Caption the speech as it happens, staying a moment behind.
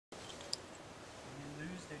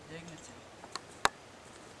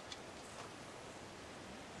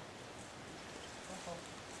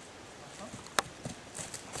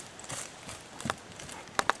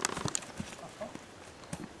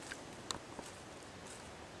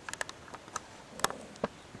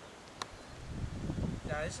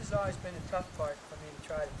Now this has always been a tough part for me to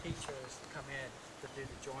try to teach her, is to come in to do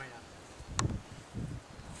the join up.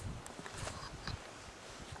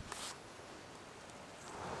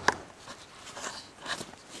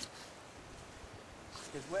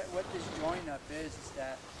 Because what this join up is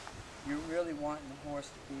that you're really wanting the horse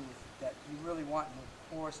to be with, that you really want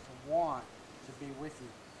the horse to want to be with you.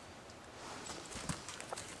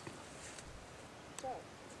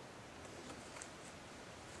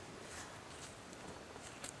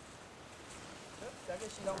 I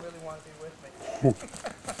guess you don't really want to be with me.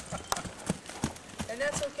 And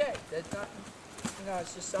that's okay. That's not, you know,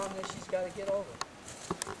 it's just something that she's got to get over.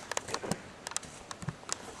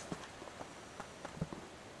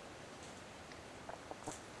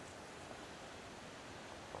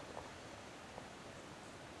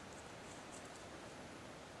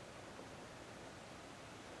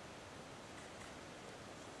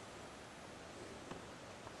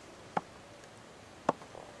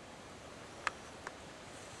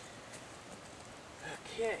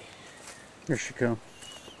 Okay. Here she comes.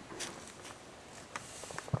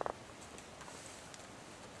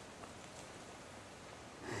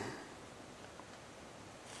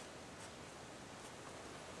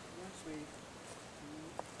 Sweet.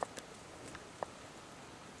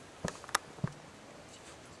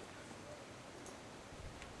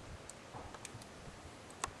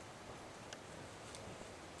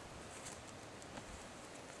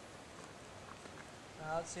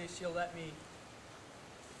 Let's see if she'll let me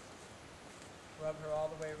rub her all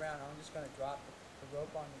the way around. I'm just going to drop the rope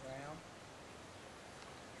on the ground.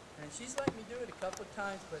 And she's let me do it a couple of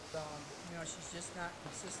times, but you know, she's just not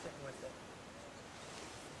consistent with it.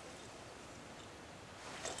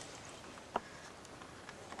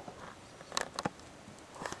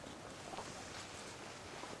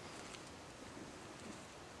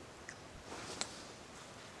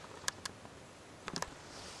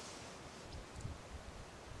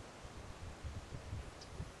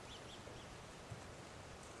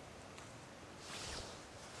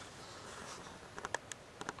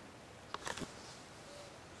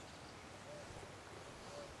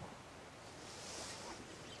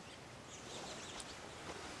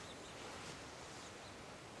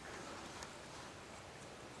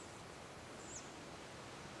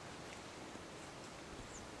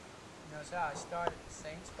 Notice how I start at the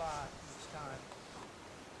same spot each time.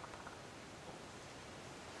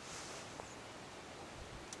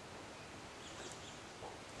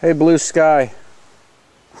 Hey, blue sky.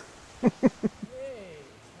 Hey,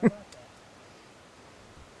 how about that?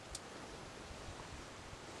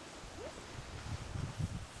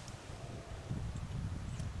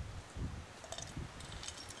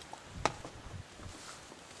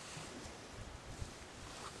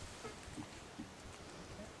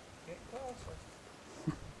 Get closer.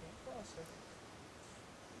 Get closer.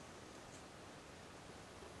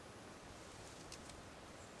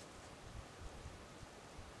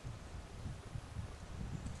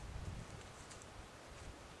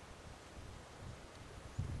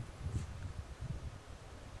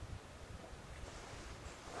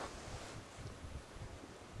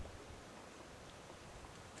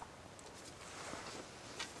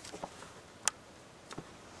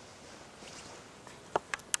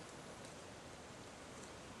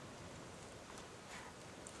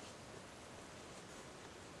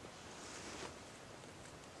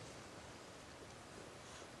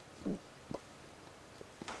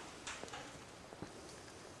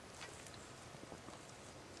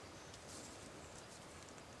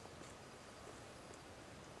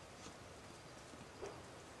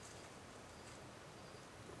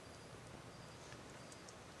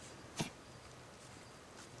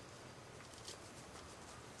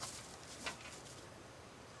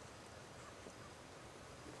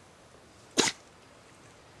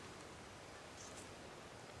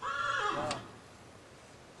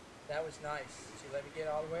 That was nice. She let me get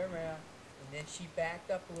all the way around, and then she backed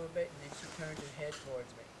up a little bit, and then she turned her head towards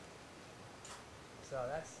me. So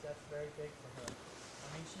that's very big for her. I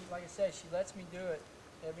mean, she, like I said, she lets me do it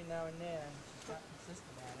every now and then. She's not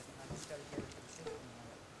consistent at it, and I just got to get her consistent at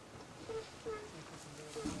it. See if we can do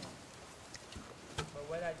it again. But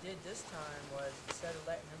what I did this time was, instead of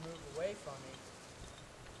letting her move away from me,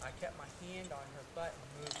 I kept my hand on her butt and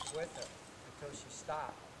moved with her until she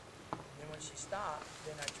stopped. And then when she stopped,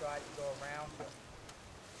 then I tried to go around her.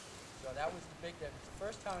 So that was the big difference. The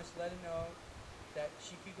first time I was letting her know that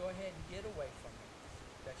she could go ahead and get away from me,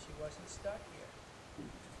 that she wasn't stuck here.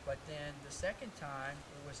 But then the second time,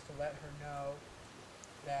 it was to let her know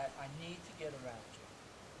that I need to get around you,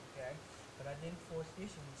 okay? But I didn't force the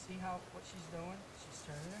issue. You see what she's doing? She's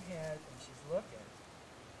turning her head and she's looking,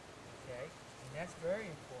 okay? And And that's very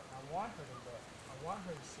important. I want her to look. I want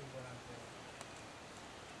her to see what I'm doing.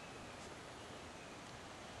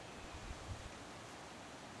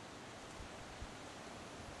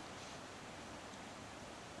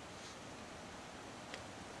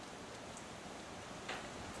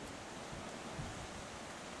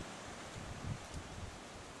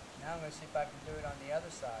 Now I'm going to see if I can do it on the other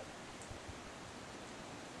side.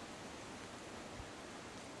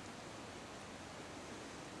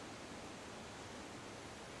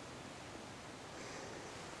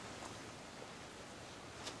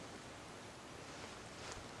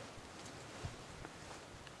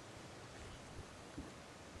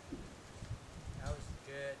 That was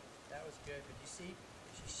good. That was good. But you see,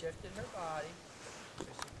 she shifted her body so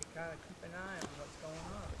she could kind of keep an eye on what's going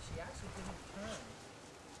on. But she actually didn't turn.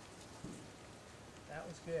 That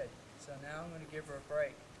was good. So now I'm going to give her a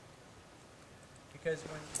break. Because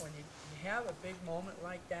when you have a big moment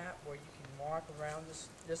like that where you can mark around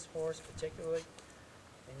this horse particularly,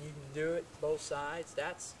 and you can do it both sides,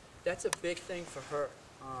 that's a big thing for her.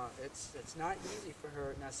 It's not easy for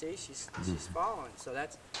her. Now see, she's following. So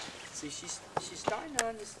she's starting to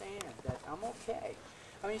understand that I'm okay.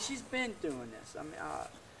 I mean, she's been doing this. I mean,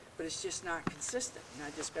 but it's just not consistent, and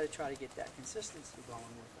I just got to try to get that consistency going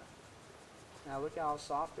with her. Now look how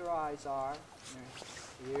soft her eyes are.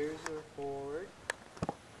 Her ears are forward.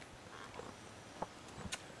 I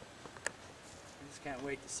just can't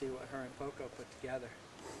wait to see what her and Poco put together.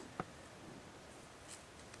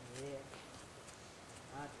 Yeah.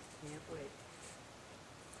 I just can't wait.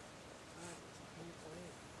 I just can't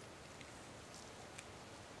wait.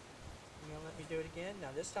 You gonna let me do it again?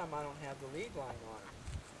 Now this time I don't have the lead line on her.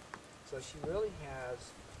 So she really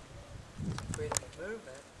has freedom of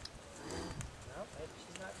movement. No, maybe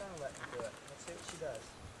she's not going to let me do it. Let's see what she does.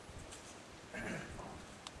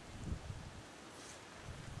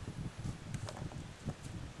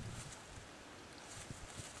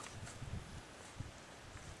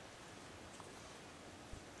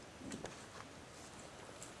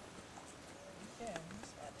 Okay,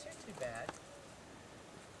 it's not too bad.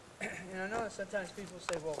 And I know that sometimes people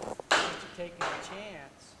say, well, aren't you taking a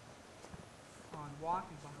chance on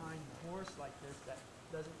walking behind the horse like this that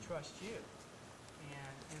doesn't trust you?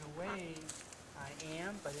 And in a way, I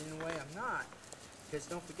am, but in a way I'm not. Because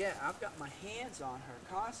don't forget, I've got my hands on her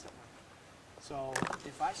constantly. So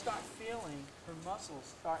if I start feeling her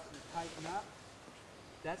muscles starting to tighten up,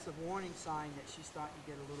 that's a warning sign that she's starting to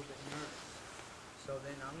get a little bit nervous. So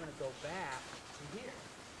then I'm going to go back to here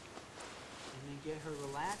and then get her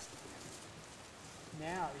relaxed again.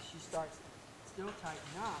 Now, if she starts to still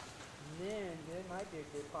tighten up, then there might be a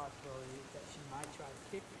good possibility that she might try to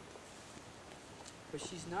kick me. But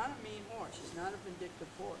she's not a mean horse. She's not a vindictive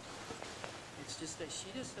horse. It's just that she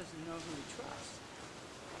just doesn't know who to trust.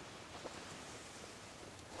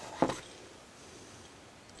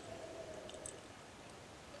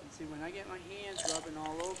 And see, when I get my hands rubbing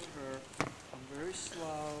all over her, I'm very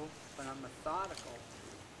slow, but I'm methodical.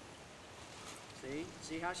 See?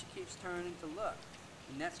 See how she keeps turning to look?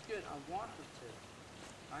 And that's good. I want her to.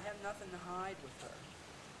 I have nothing to hide with her.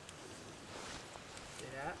 See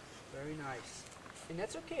that? Very nice. And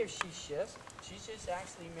that's okay if she shifts. She's just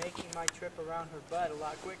actually making my trip around her butt a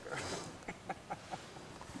lot quicker.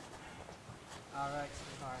 All right,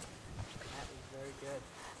 sweetheart. That was very good.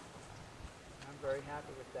 I'm very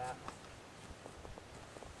happy with that.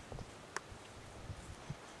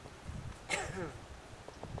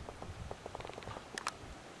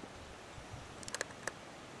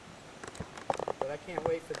 But I can't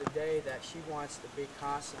wait for the day that she wants to be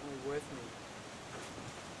constantly with me.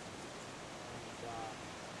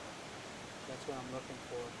 That's what I'm looking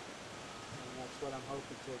for, and that's what I'm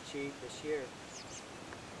hoping to achieve this year. I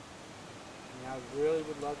mean, I really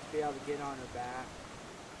would love to be able to get on her back,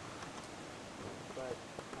 but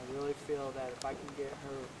I really feel that if I can get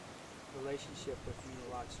her relationship with me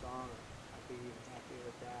a lot stronger, I'd be even happier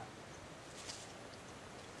with that.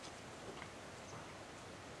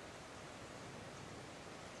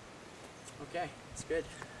 Okay, it's good.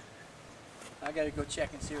 I gotta go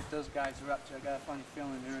check and see what those guys are up to. I got a funny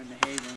feeling they're in the hay room.